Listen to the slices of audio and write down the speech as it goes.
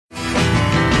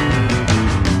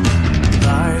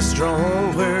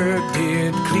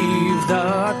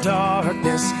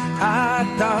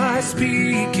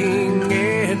speaking,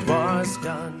 it was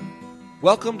done.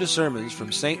 Welcome to sermons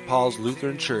from St. Paul's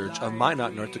Lutheran Church of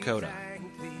Minot, North Dakota.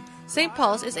 St.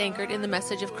 Paul's is anchored in the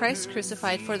message of Christ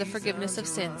crucified for the forgiveness of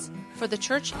sins, for the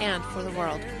church and for the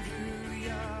world.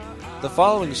 The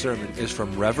following sermon is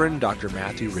from Reverend Dr.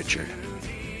 Matthew Richard.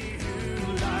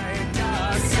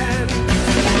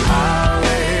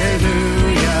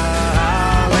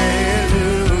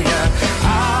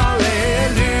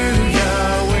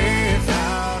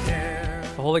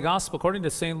 The Holy Gospel according to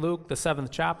St. Luke, the 7th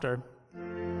chapter.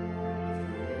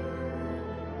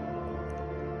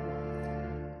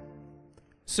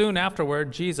 Soon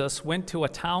afterward, Jesus went to a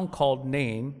town called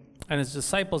Nain, and his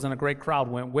disciples and a great crowd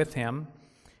went with him.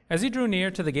 As he drew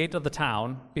near to the gate of the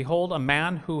town, behold, a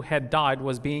man who had died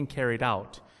was being carried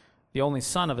out, the only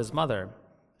son of his mother,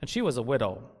 and she was a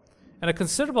widow. And a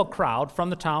considerable crowd from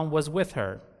the town was with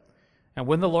her. And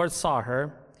when the Lord saw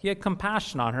her, he had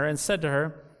compassion on her and said to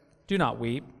her, "Do not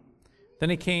weep." Then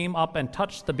he came up and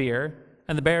touched the bier,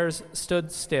 and the bearers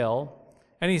stood still.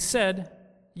 And he said,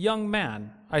 "Young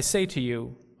man, I say to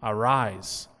you,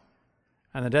 arise."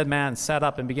 And the dead man sat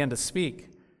up and began to speak.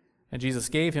 And Jesus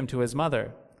gave him to his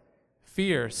mother.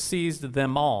 Fear seized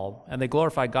them all, and they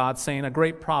glorified God, saying, "A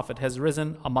great prophet has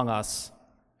risen among us,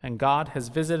 and God has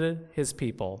visited his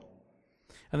people."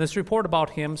 And this report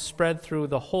about him spread through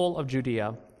the whole of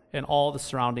Judea and all the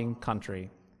surrounding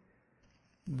country.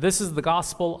 This is the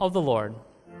gospel of the Lord.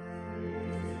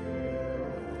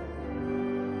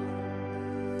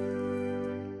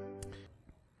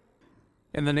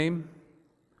 In the name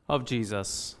of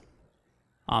Jesus,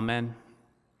 Amen.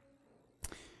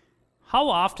 How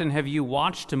often have you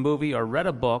watched a movie or read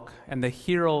a book and the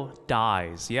hero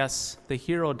dies? Yes, the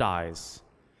hero dies.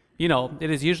 You know, it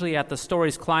is usually at the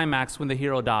story's climax when the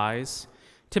hero dies.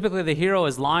 Typically, the hero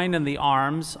is lying in the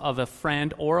arms of a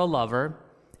friend or a lover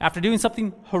after doing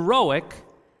something heroic,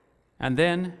 and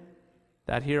then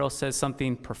that hero says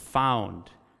something profound,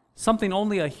 something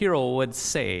only a hero would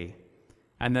say,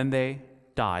 and then they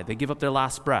die. They give up their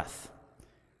last breath.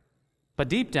 But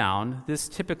deep down, this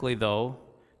typically, though,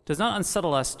 does not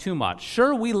unsettle us too much.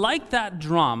 Sure, we like that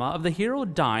drama of the hero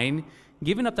dying,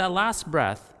 giving up that last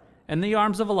breath in the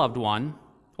arms of a loved one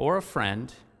or a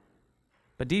friend.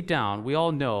 But deep down, we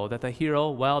all know that the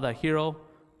hero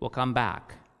will come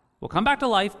back. Will come back to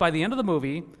life by the end of the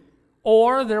movie,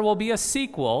 or there will be a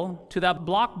sequel to that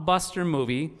blockbuster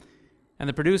movie, and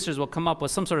the producers will come up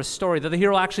with some sort of story that the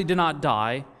hero actually did not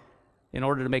die in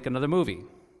order to make another movie.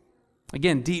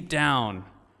 Again, deep down,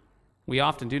 we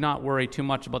often do not worry too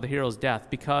much about the hero's death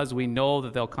because we know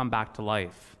that they'll come back to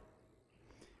life.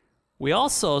 We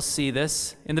also see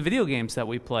this in the video games that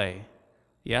we play.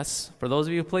 Yes, for those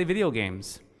of you who play video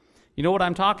games, you know what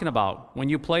I'm talking about. When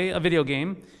you play a video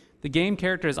game, the game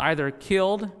character is either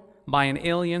killed by an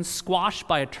alien, squashed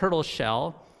by a turtle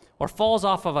shell, or falls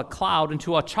off of a cloud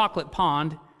into a chocolate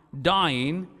pond,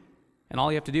 dying, and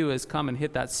all you have to do is come and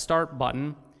hit that start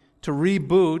button to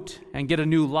reboot and get a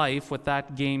new life with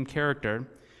that game character.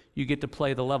 You get to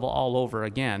play the level all over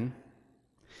again.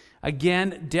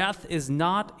 Again, death is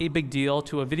not a big deal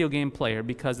to a video game player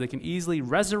because they can easily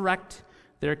resurrect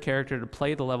their character to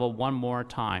play the level one more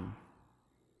time.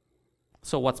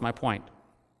 So what's my point?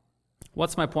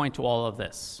 What's my point to all of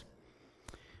this?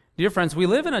 Dear friends, we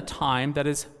live in a time that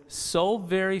is so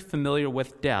very familiar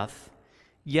with death,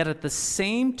 yet at the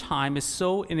same time is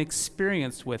so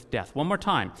inexperienced with death. One more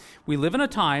time. We live in a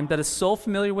time that is so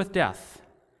familiar with death,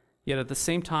 yet at the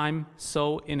same time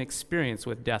so inexperienced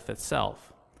with death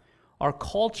itself. Our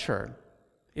culture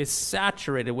is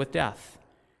saturated with death.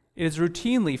 It is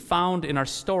routinely found in our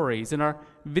stories, in our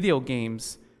video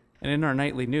games, and in our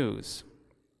nightly news.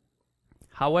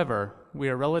 However, we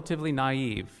are relatively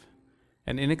naive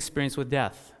and inexperienced with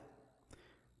death.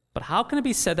 But how can it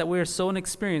be said that we are so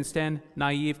inexperienced and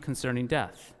naive concerning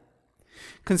death?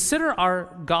 Consider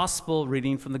our gospel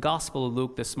reading from the Gospel of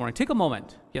Luke this morning. Take a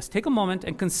moment. Yes, take a moment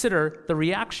and consider the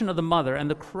reaction of the mother and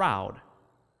the crowd.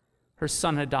 Her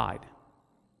son had died.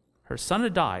 Her son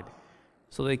had died.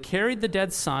 So they carried the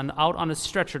dead son out on a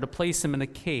stretcher to place him in a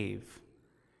cave.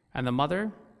 And the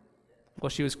mother, well,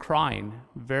 she was crying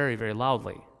very, very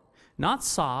loudly. Not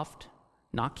soft,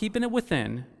 not keeping it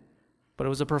within, but it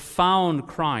was a profound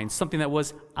crying, something that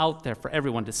was out there for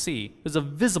everyone to see. It was a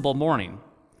visible mourning.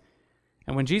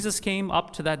 And when Jesus came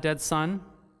up to that dead son,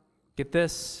 get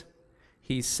this,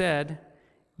 he said,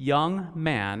 "Young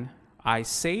man, I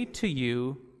say to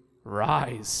you,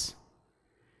 rise."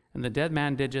 And the dead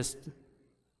man did just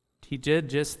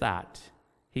that.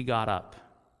 He got up.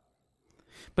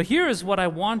 But here is what I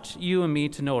want you and me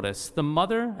to notice. The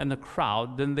mother and the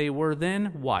crowd, then they were then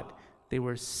what? they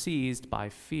were seized by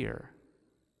fear.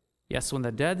 Yes, when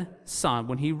the dead son,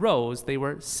 when he rose, they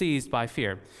were seized by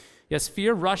fear. Yes,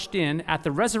 fear rushed in at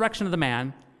the resurrection of the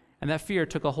man, and that fear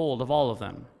took a hold of all of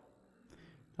them.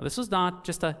 Now, this was not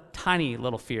just a tiny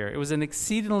little fear. It was an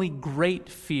exceedingly great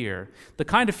fear, the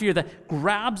kind of fear that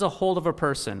grabs a hold of a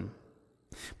person.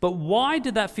 But why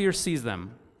did that fear seize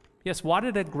them? Yes, why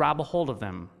did it grab a hold of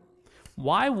them?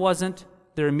 Why wasn't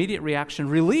their immediate reaction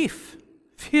relief?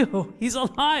 Phew, he's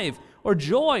alive, or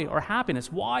joy, or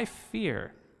happiness? Why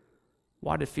fear?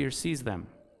 Why did fear seize them?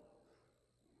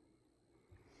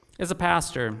 As a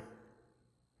pastor,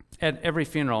 at every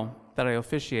funeral that I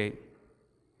officiate,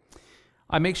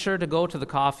 I make sure to go to the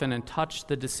coffin and touch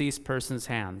the deceased person's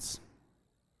hands.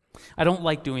 I don't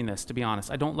like doing this, to be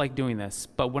honest. I don't like doing this.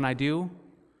 But when I do,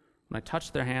 when I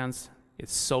touch their hands, it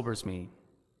sobers me.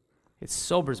 It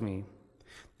sobers me.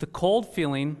 The cold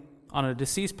feeling on a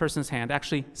deceased person's hand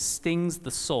actually stings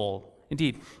the soul.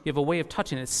 Indeed, you have a way of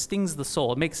touching it. It stings the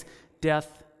soul. It makes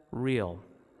death real.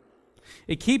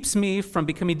 It keeps me from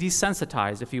becoming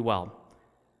desensitized, if you will.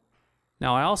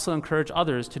 Now, I also encourage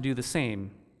others to do the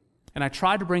same. And I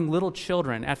try to bring little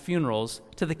children at funerals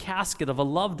to the casket of a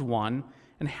loved one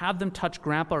and have them touch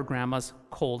grandpa or grandma's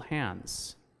cold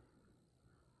hands.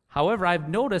 However, I've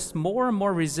noticed more and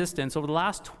more resistance over the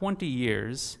last 20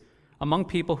 years among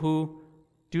people who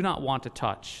do not want to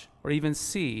touch or even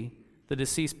see the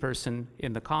deceased person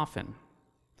in the coffin.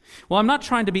 Well, I'm not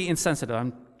trying to be insensitive.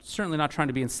 I'm certainly not trying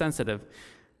to be insensitive.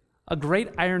 A great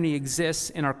irony exists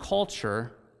in our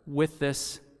culture with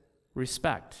this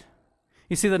respect.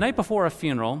 You see, the night before a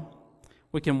funeral,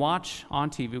 we can watch on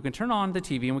TV, we can turn on the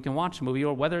TV and we can watch a movie,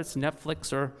 or whether it's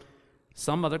Netflix or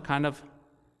some other kind of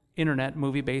internet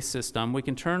movie-based system, we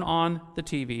can turn on the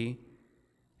TV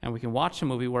and we can watch a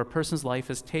movie where a person's life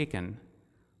is taken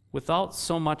without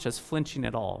so much as flinching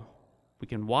at all. We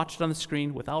can watch it on the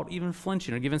screen without even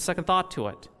flinching or giving second thought to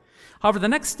it. However, the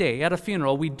next day at a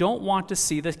funeral, we don't want to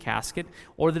see the casket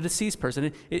or the deceased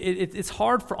person. It's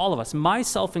hard for all of us,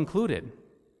 myself included.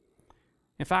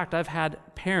 In fact, I've had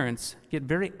parents get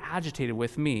very agitated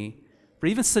with me for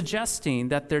even suggesting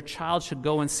that their child should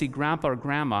go and see grandpa or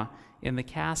grandma in the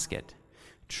casket.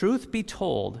 Truth be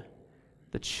told,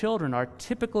 the children are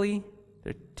typically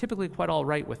quite all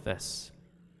right with this,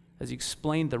 as you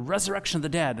explained the resurrection of the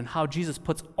dead and how Jesus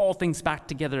puts all things back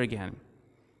together again.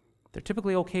 They're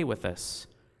typically okay with this.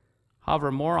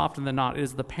 However, more often than not, it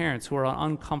is the parents who are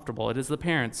uncomfortable. It is the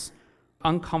parents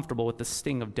uncomfortable with the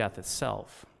sting of death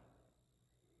itself.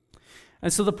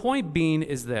 And so the point being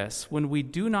is this: when we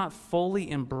do not fully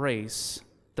embrace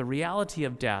the reality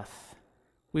of death,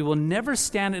 we will never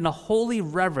stand in a holy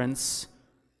reverence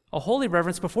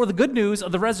before the good news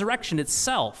of the resurrection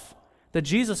itself, that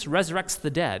Jesus resurrects the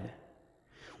dead.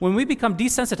 When we become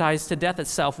desensitized to death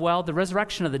itself, well, the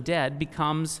resurrection of the dead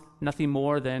becomes nothing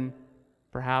more than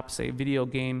perhaps a video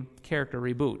game character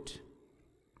reboot.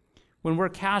 When we're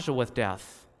casual with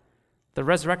death, the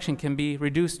resurrection can be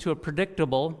reduced to a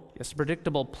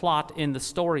predictable plot in the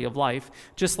story of life,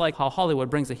 just like how Hollywood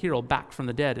brings a hero back from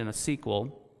the dead in a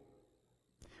sequel.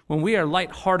 When we are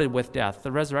lighthearted with death,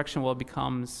 the resurrection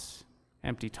becomes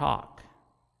empty talk.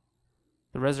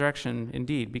 The resurrection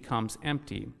indeed becomes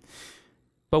empty.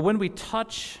 But when we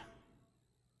touch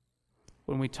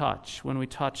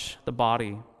the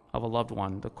body of a loved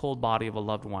one, the cold body of a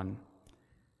loved one,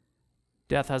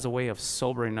 death has a way of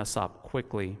sobering us up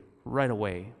quickly, right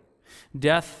away.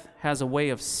 Death has a way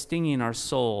of stinging our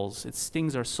souls. It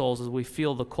stings our souls as we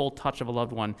feel the cold touch of a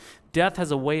loved one. Death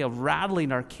has a way of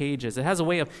rattling our cages. It has a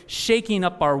way of shaking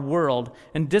up our world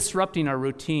and disrupting our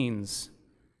routines.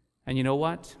 And you know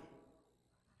what?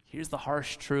 Here's the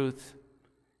harsh truth.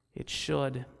 It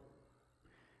should.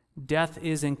 Death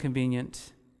is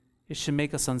inconvenient. It should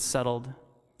make us unsettled.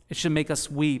 It should make us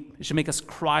weep. It should make us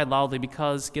cry loudly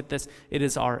because, get this, it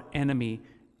is our enemy.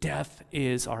 Death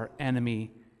is our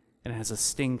enemy, and it has a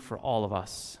sting for all of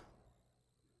us.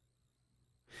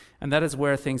 And that is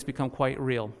where things become quite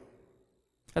real.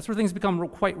 That's where things become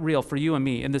quite real for you and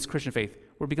me in this Christian faith,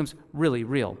 where it becomes really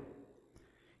real.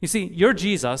 You see, your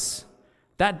Jesus,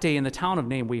 that day in the town of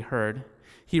Nain we heard,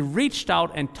 he reached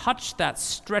out and touched that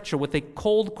stretcher with a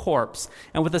cold corpse,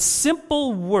 and with a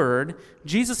simple word,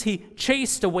 Jesus, he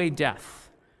chased away death,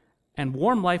 and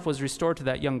warm life was restored to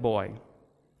that young boy.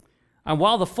 And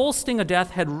while the full sting of death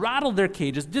had rattled their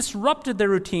cages, disrupted their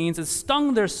routines, and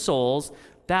stung their souls,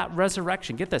 that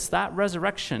resurrection, get this, that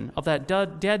resurrection of that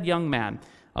dead young man,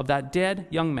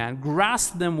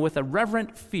 grasped them with a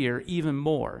reverent fear even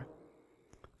more.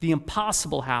 The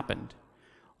impossible happened.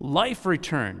 Life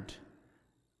returned.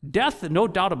 Death, no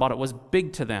doubt about it, was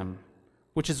big to them.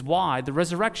 which is why the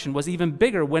resurrection was even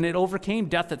bigger when it overcame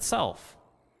death itself.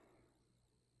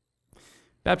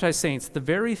 Baptized saints, the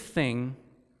very thing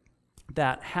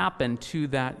that happened to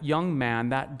that young man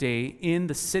that day in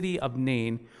the city of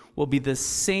Nain will be the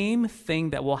same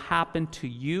thing that will happen to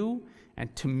you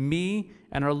and to me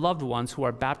and our loved ones who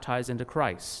are baptized into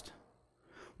Christ.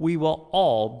 We will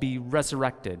all be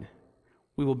resurrected.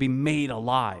 We will be made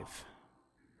alive.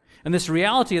 And this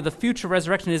reality of the future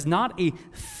resurrection is not a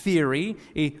theory,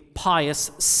 a pious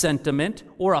sentiment,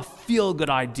 or a feel-good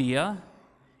idea.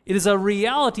 It is a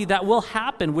reality that will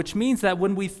happen, which means that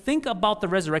when we think about the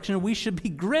resurrection, we should be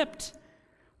gripped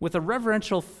with a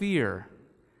reverential fear,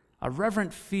 a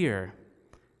reverent fear.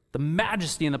 The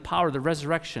majesty and the power of the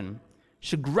resurrection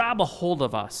should grab a hold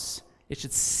of us. It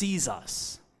should seize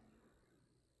us.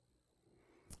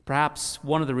 Perhaps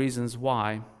one of the reasons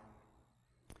why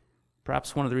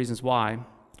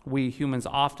we humans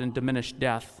often diminish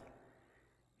death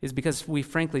is because we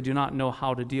frankly do not know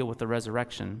how to deal with the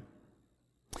resurrection.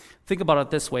 Think about it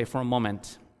this way for a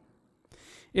moment.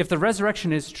 If the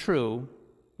resurrection is true,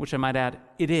 which I might add,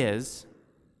 it is,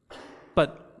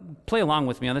 but play along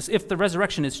with me on this. If the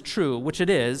resurrection is true, which it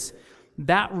is,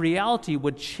 that reality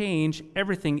would change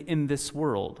everything in this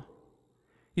world.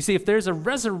 You see, if there's a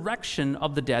resurrection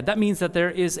of the dead, that means that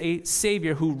there is a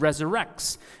Savior who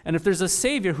resurrects. And if there's a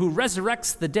Savior who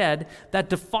resurrects the dead, that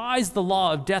defies the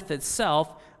law of death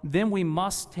itself, then we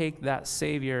must take that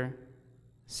Savior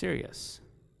serious.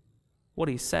 What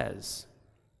he says,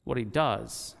 what he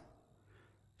does,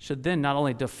 should then not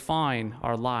only define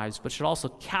our lives, but should also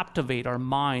captivate our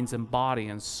minds and body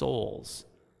and souls.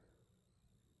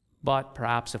 But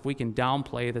perhaps if we can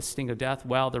downplay the sting of death,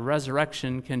 well, the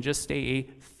resurrection can just stay a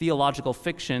theological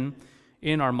fiction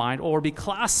in our mind or be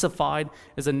classified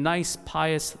as a nice,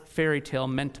 pious fairy tale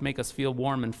meant to make us feel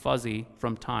warm and fuzzy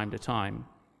from time to time.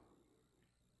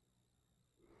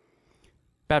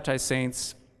 Baptized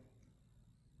saints,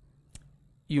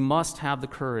 you must have the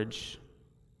courage.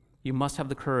 You must have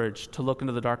the courage to look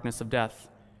into the darkness of death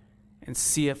and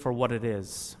see it for what it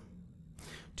is.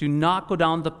 Do not go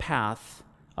down the path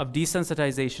of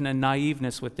desensitization and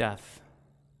naiveness with death.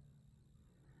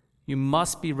 You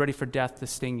must be ready for death to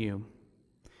sting you.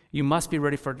 You must be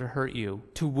ready for it to hurt you,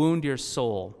 to wound your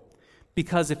soul.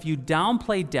 Because if you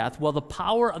downplay death, well, the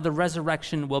power of the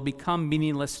resurrection will become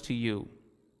meaningless to you.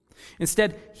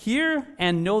 Instead, hear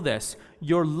and know this.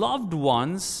 Your loved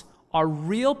ones are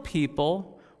real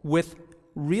people with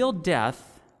real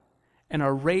death and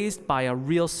are raised by a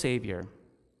real Savior.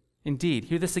 Indeed,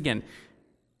 hear this again.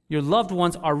 Your loved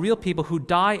ones are real people who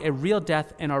die a real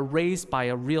death and are raised by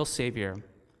a real Savior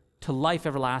to life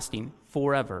everlasting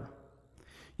forever.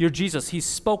 Your Jesus, he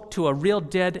spoke to a real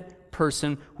dead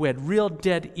person who had real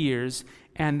dead ears,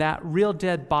 and that real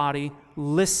dead body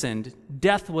listened.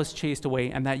 Death was chased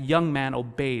away, and that young man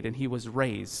obeyed, and he was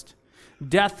raised.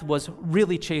 Death was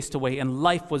really chased away, and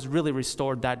life was really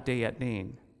restored that day at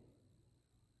Nain.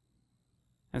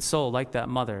 And so, like that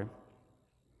mother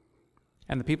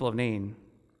and the people of Nain,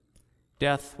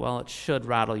 death, well, it should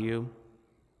rattle you,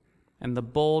 and the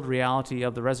bold reality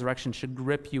of the resurrection should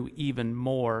grip you even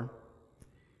more.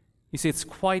 You see, it's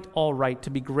quite all right to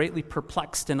be greatly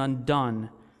perplexed and undone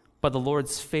by the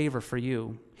Lord's favor for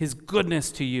you, his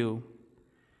goodness to you.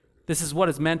 This is what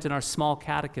is meant in our small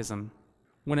catechism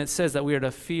when it says that we are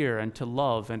to fear and to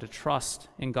love and to trust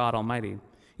in God Almighty.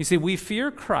 You see, we fear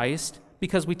Christ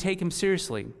because we take him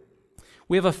seriously.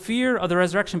 We have a fear of the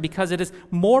resurrection because it is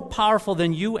more powerful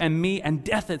than you and me and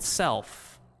death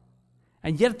itself.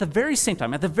 And yet at the very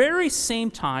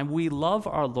same time, we love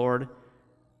our Lord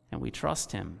and we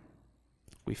trust him.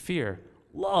 We fear,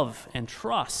 love, and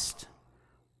trust.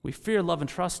 We fear, love, and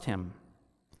trust him.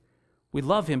 We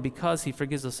love him because he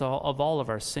forgives us of all of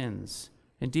our sins.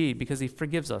 Indeed, because he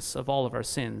forgives us of all of our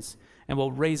sins and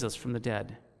will raise us from the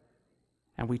dead.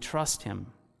 And we trust him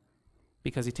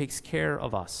because he takes care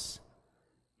of us.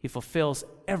 He fulfills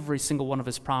every single one of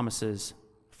his promises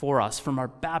for us, from our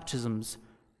baptisms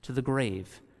to the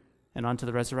grave and unto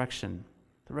the resurrection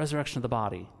of the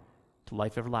body, to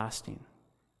life everlasting.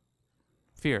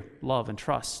 Fear, love, and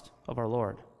trust of our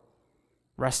Lord,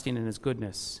 resting in his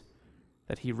goodness,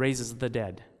 that he raises the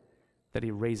dead, that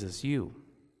he raises you.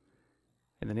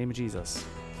 In the name of Jesus,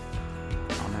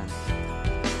 amen.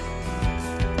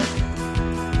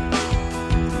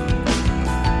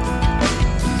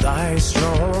 Thy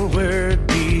strong word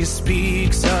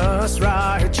bespeaks us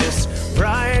righteous,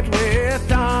 right with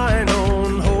thine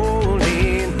own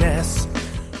holiness.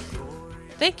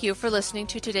 Thank you for listening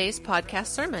to today's podcast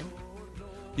sermon.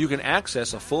 You can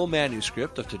access a full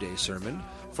manuscript of today's sermon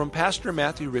from Pastor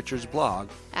Matthew Richard's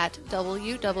blog at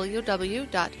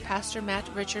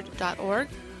www.pastormattrichard.org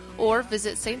or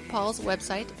visit St. Paul's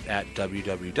website at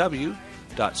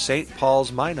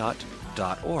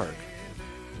www.stpaulsminot.org.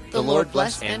 The Lord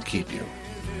bless and keep you.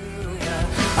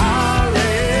 I